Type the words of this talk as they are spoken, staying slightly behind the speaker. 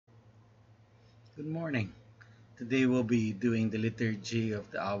Good morning. Today we'll be doing the Liturgy of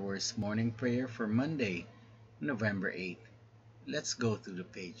the Hours morning prayer for Monday, November 8th. Let's go through the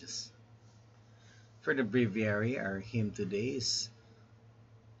pages. For the breviary, our hymn today is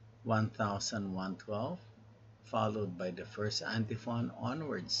 1112, followed by the first antiphon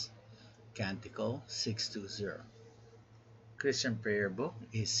onwards, Canticle 620. Christian Prayer Book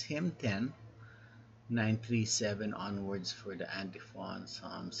is Hymn 10, 937 onwards for the antiphon,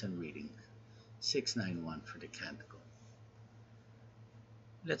 psalms, and readings, 691 for the canticle.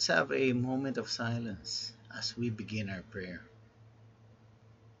 Let's have a moment of silence as we begin our prayer.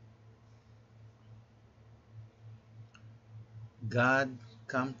 God,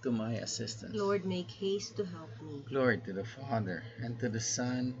 come to my assistance. Lord, make haste to help me. Glory to the Father, and to the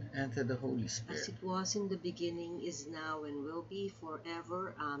Son, and to the Holy As Spirit. it was in the beginning, is now, and will be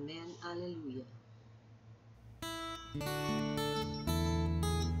forever. Amen. Alleluia.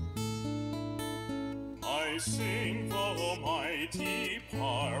 I sing the mighty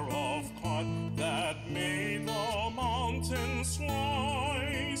power of God that made the mountains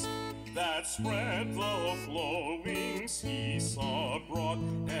rise, that spread the flowing seas abroad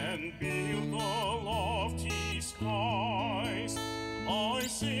and built the lofty skies. I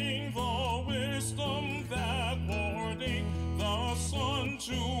sing the wisdom that ordained the sun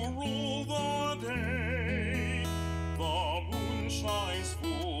to rule the day. The moon shines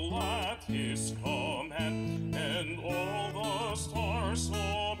full at his command, and all the stars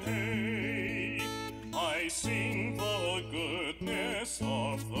obey. I sing the goodness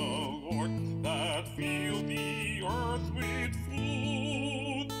of the Lord, that filled the earth with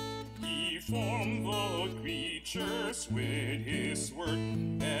food. He formed the creatures with his word,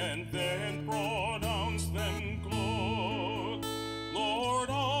 and then pronounced them good. Lord,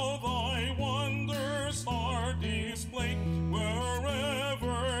 all thy wonders are displayed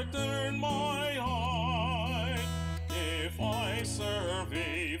wherever turn my eye. If I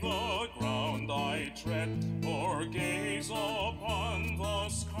survey the ground I tread, or gaze upon the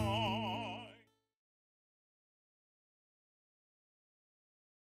sky.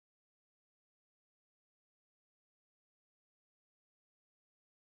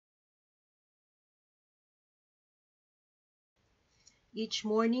 Each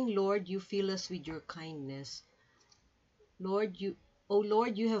morning, Lord, you fill us with your kindness. Lord, you, O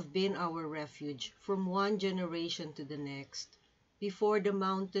Lord, you have been our refuge from one generation to the next. Before the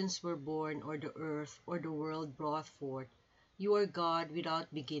mountains were born, or the earth, or the world brought forth, you are God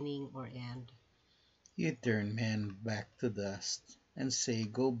without beginning or end. You turn men back to dust and say,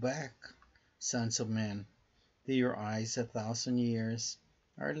 Go back, sons of men. To your eyes, 1,000 years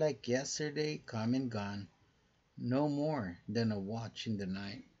are like yesterday come and gone, no more than a watch in the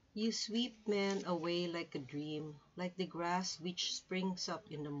night. You sweep men away like a dream, like the grass which springs up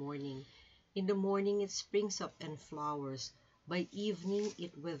in the morning. In the morning it springs up and flowers, by evening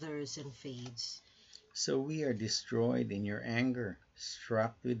it withers and fades. So we are destroyed in your anger,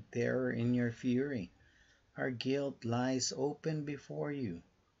 struck with terror in your fury. Our guilt lies open before you,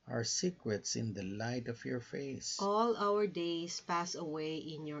 our secrets in the light of your face. All our days pass away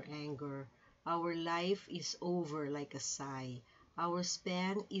in your anger. Our life is over like a sigh. Our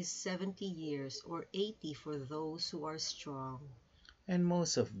span is 70 years, or 80 for those who are strong. And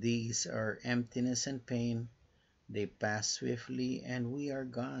most of these are emptiness and pain. They pass swiftly and we are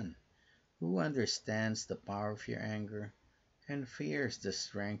gone. Who understands the power of your anger and fears the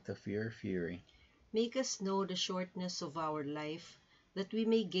strength of your fury? Make us know the shortness of our life, that we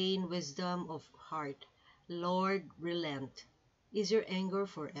may gain wisdom of heart. Lord, relent. Is your anger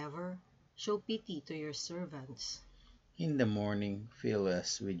forever? Show pity to your servants. In the morning, fill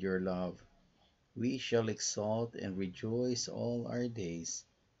us with your love. We shall exalt and rejoice all our days.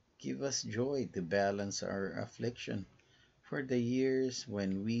 Give us joy to balance our affliction for the years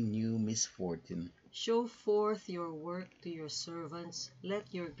when we knew misfortune. Show forth your work to your servants.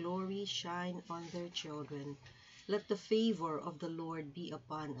 Let your glory shine on their children. Let the favor of the Lord be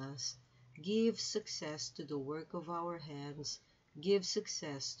upon us. Give success to the work of our hands. Give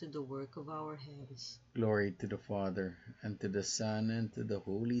success to the work of our hands. Glory to the Father, and to the Son, and to the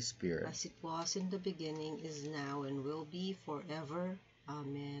Holy Spirit. As it was in the beginning, is now, and will be forever.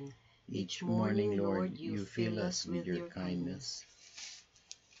 Amen. Each Each morning, morning, Lord, Lord, you you fill fill us us with with your your kindness. kindness.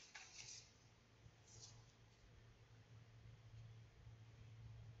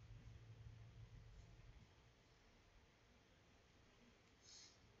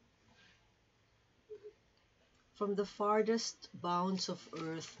 From the farthest bounds of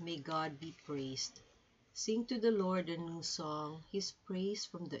earth may God be praised. Sing to the Lord a new song, his praise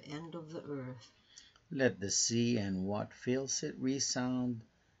from the end of the earth. Let the sea and what fills it resound,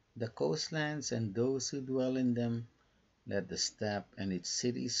 The coastlands and those who dwell in them, let the steppe and its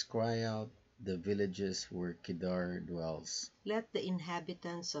cities cry out, the villages where Kedar dwells. Let the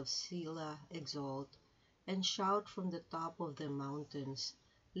inhabitants of Sela exult, and shout from the top of the mountains.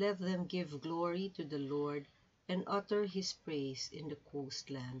 Let them give glory to the Lord, and utter his praise in the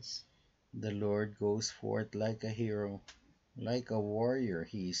coastlands. The Lord goes forth like a hero, like a warrior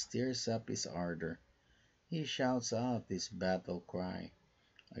he stirs up his ardor. He shouts out his battle cry.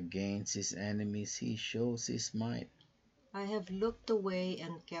 Against his enemies he shows his might. I have looked away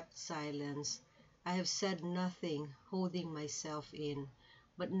and kept silence. I have said nothing, holding myself in.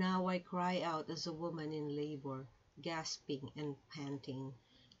 But now I cry out as a woman in labor, gasping and panting.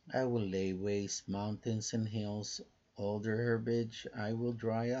 I will lay waste mountains and hills, all their herbage I will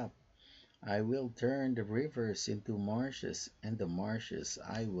dry up. I will turn the rivers into marshes, and the marshes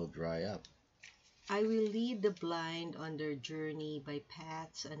I will dry up. I will lead the blind on their journey, by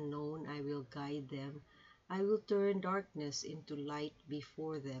paths unknown I will guide them. I will turn darkness into light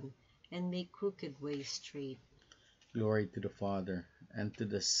before them, and make crooked ways straight. Glory to the Father, and to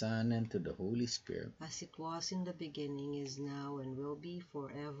the Son, and to the Holy Spirit. As it was in the beginning, is now, and will be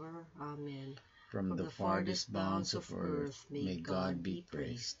forever. Amen. From From the the farthest farthest bounds bounds of of earth, earth, may may God God be be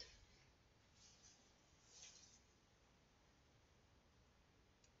praised. praised.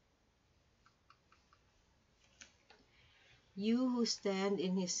 You who stand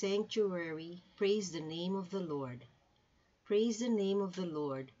in his sanctuary, praise the name of the Lord. Praise the name of the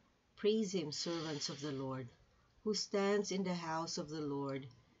Lord. Praise him, servants of the Lord, who stands in the house of the Lord,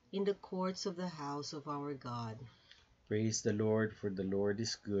 in the courts of the house of our God. Praise the Lord, for the Lord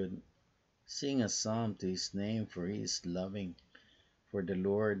is good. Sing a psalm to his name, for he is loving. For the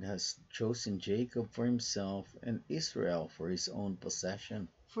Lord has chosen Jacob for himself, and Israel for his own possession.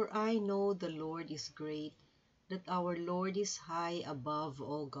 For I know the Lord is great, that our Lord is high above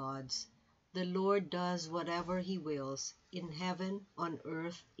all gods. The Lord does whatever he wills, in heaven, on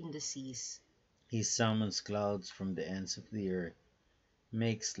earth, in the seas. He summons clouds from the ends of the earth,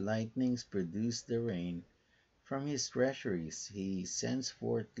 makes lightnings produce the rain. From his treasuries he sends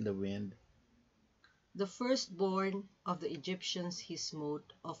forth the wind. The firstborn of the Egyptians he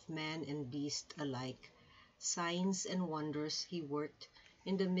smote, of man and beast alike. Signs and wonders he worked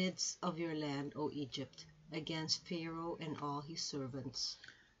in the midst of your land, O Egypt, against Pharaoh and all his servants.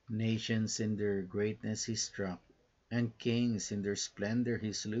 Nations in their greatness he struck, and kings in their splendor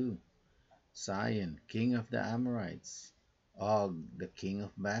he slew. Sihon, king of the Amorites, Og, the king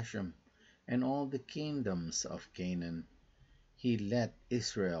of Bashan, and all the kingdoms of Canaan. He let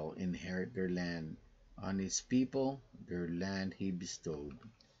Israel inherit their land. On his people their land he bestowed.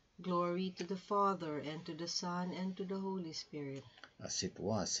 Glory to the Father, and to the Son, and to the Holy Spirit. As it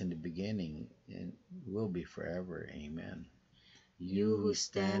was in the beginning, and will be forever. Amen. You You who who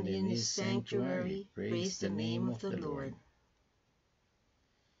stand stand in in his his sanctuary, sanctuary, praise praise the the name name of of the the Lord. Lord.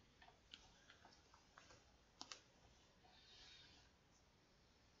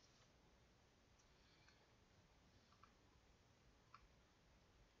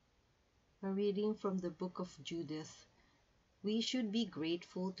 A reading from the book of Judith. We should be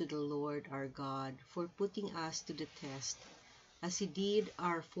grateful to the Lord our God for putting us to the test, as he did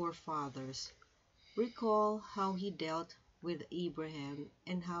our forefathers. Recall how he dealt with Abraham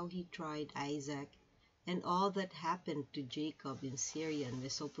and how he tried Isaac, and all that happened to Jacob in Syria and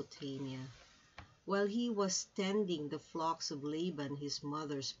Mesopotamia. While he was tending the flocks of Laban his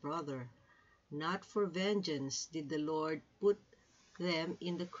mother's brother, not for vengeance did the Lord put them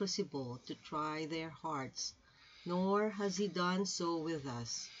in the crucible to try their hearts, nor has he done so with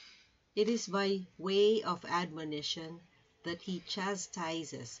us. It is by way of admonition that he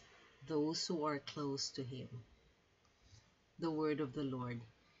chastises those who are close to him. The word of the Lord.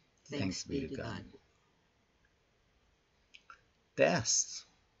 Thanks Thanks be be to to God. God. Tests.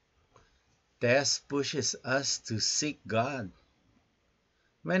 Tests pushes us to seek God.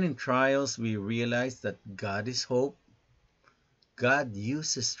 When in trials we realize that God is hope, God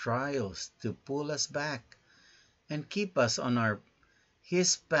uses trials to pull us back and keep us on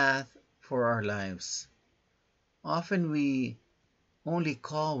his path for our lives. Often we only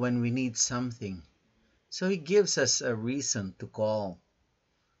call when we need something, so he gives us a reason to call.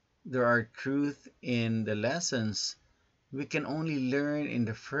 There are truth in the lessons we can only learn in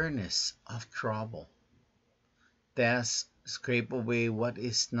the furnace of trouble. Tests scrape away what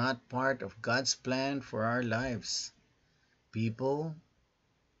is not part of God's plan for our lives. People,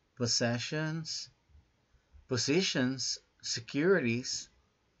 possessions, positions, securities.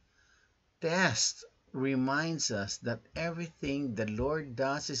 Test reminds us that everything the Lord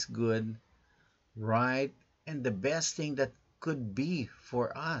does is good, right, and the best thing that could be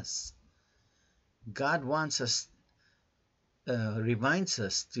for us. God wants us, reminds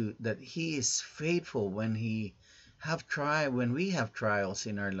us that He is faithful when we have trials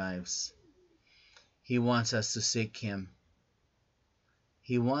in our lives. He wants us to seek Him.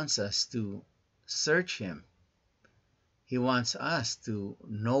 He wants us to search Him. He wants us to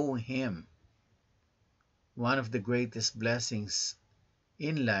know Him. One of the greatest blessings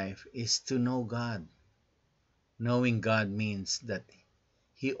in life is to know God. Knowing God means that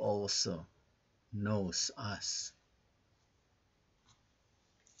He also knows us.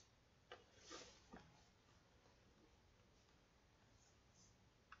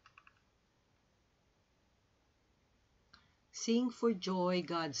 Sing for joy,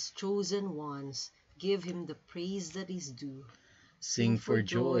 God's chosen ones. Give Him the praise that is due. Sing for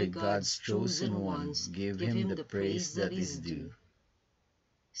joy, God's chosen ones. Give Him the praise that is due.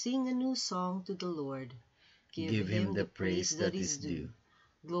 Sing a new song to the Lord. Give Him the praise that is due.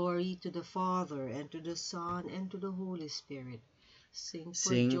 Glory to the Father, and to the Son, and to the Holy Spirit. Sing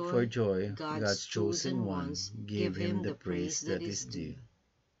for joy, God's chosen ones. Give Him the praise that is due.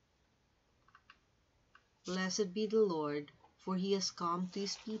 Blessed be the Lord, for He has come to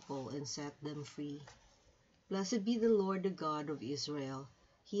His people and set them free. Blessed be the Lord, the God of Israel.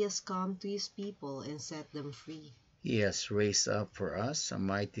 He has come to His people and set them free. He has raised up for us a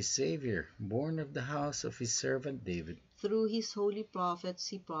mighty Savior, born of the house of His servant David. Through His holy prophets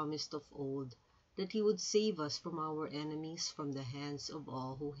He promised of old that He would save us from our enemies, from the hands of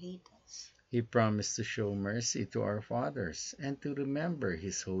all who hate us. He promised to show mercy to our fathers and to remember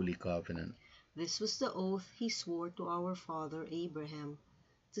His holy covenant. This was the oath He swore to our father Abraham,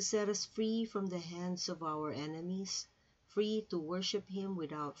 to set us free from the hands of our enemies, free to worship Him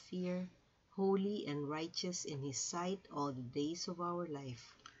without fear, holy and righteous in His sight all the days of our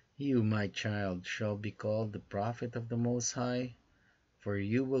life. You, my child, shall be called the prophet of the Most High, for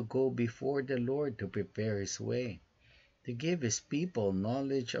you will go before the Lord to prepare His way, to give His people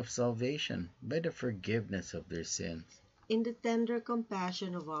knowledge of salvation by the forgiveness of their sins. In the tender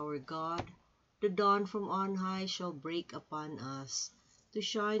compassion of our God, the dawn from on high shall break upon us, to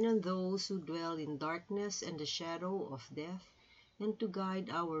shine on those who dwell in darkness and the shadow of death, and to guide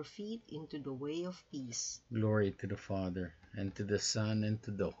our feet into the way of peace. Glory to the Father, and to the Son, and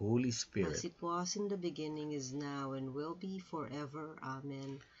to the Holy Spirit. As it was in the beginning, is now, and will be forever.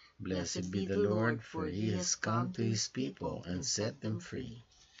 Amen. Blessed be the Lord, for He has come to His people and set them free.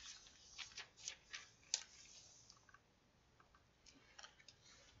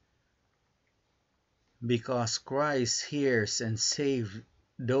 Because Christ hears and saves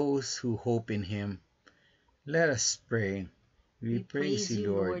those who hope in Him, let us pray. We praise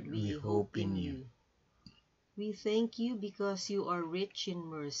you, Lord, we hope in you. We thank you because you are rich in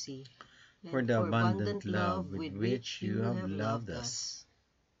mercy, and for the abundant love with which you have loved us.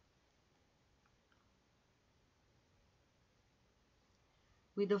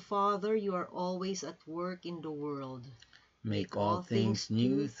 With the Father, you are always at work in the world. Make all things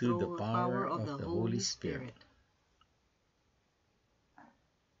new through the power of the Holy Spirit.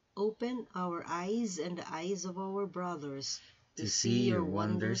 Open our eyes and the eyes of our brothers to see your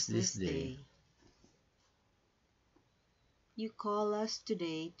wonders this day. You call us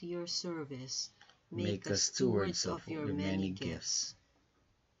today to your service. Make us stewards of your many gifts.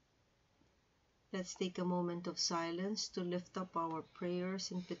 Let's take a moment of silence to lift up our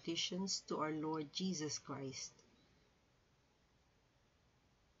prayers and petitions to our Lord Jesus Christ.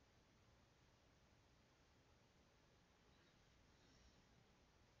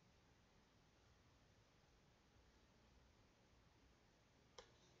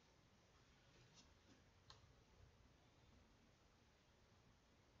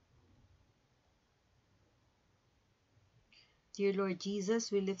 Dear Lord Jesus,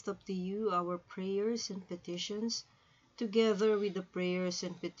 we lift up to you our prayers and petitions, together with the prayers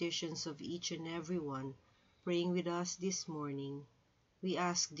and petitions of each and every one praying with us this morning. We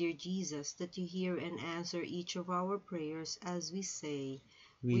ask, dear Jesus, that you hear and answer each of our prayers as we say,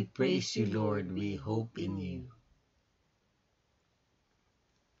 We praise you, Lord, we hope in you.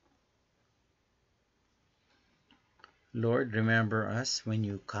 Lord, remember us when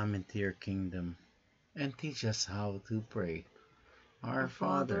you come into your kingdom, and teach us how to pray. Our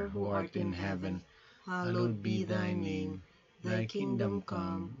Father, who art in heaven, hallowed be thy name. Thy kingdom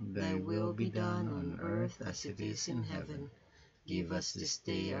come, thy will be done on earth as it is in heaven. Give us this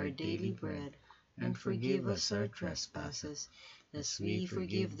day our daily bread, and forgive us our trespasses, as we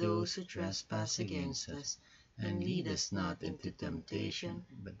forgive those who trespass against us. And lead us not into temptation,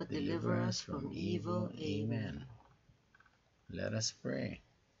 but deliver us from evil. Amen. Let us pray.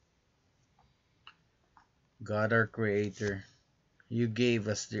 God, our Creator, You gave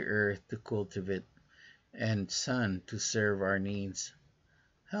us the earth to cultivate and sun to serve our needs.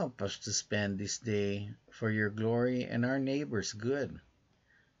 Help us to spend this day for your glory and our neighbor's good.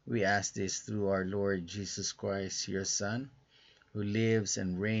 We ask this through our Lord Jesus Christ, your Son, who lives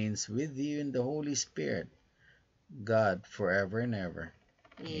and reigns with you in the Holy Spirit, God forever and ever.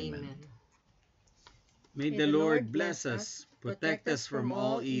 Amen. Amen. May the Lord bless us, protect us from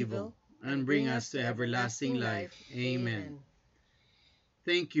all evil, and bring us to everlasting life. Amen.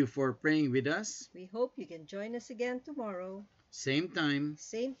 Thank you for praying with us. We hope you can join us again tomorrow. Same time,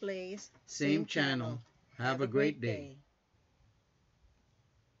 Same place, same channel. Have a great day.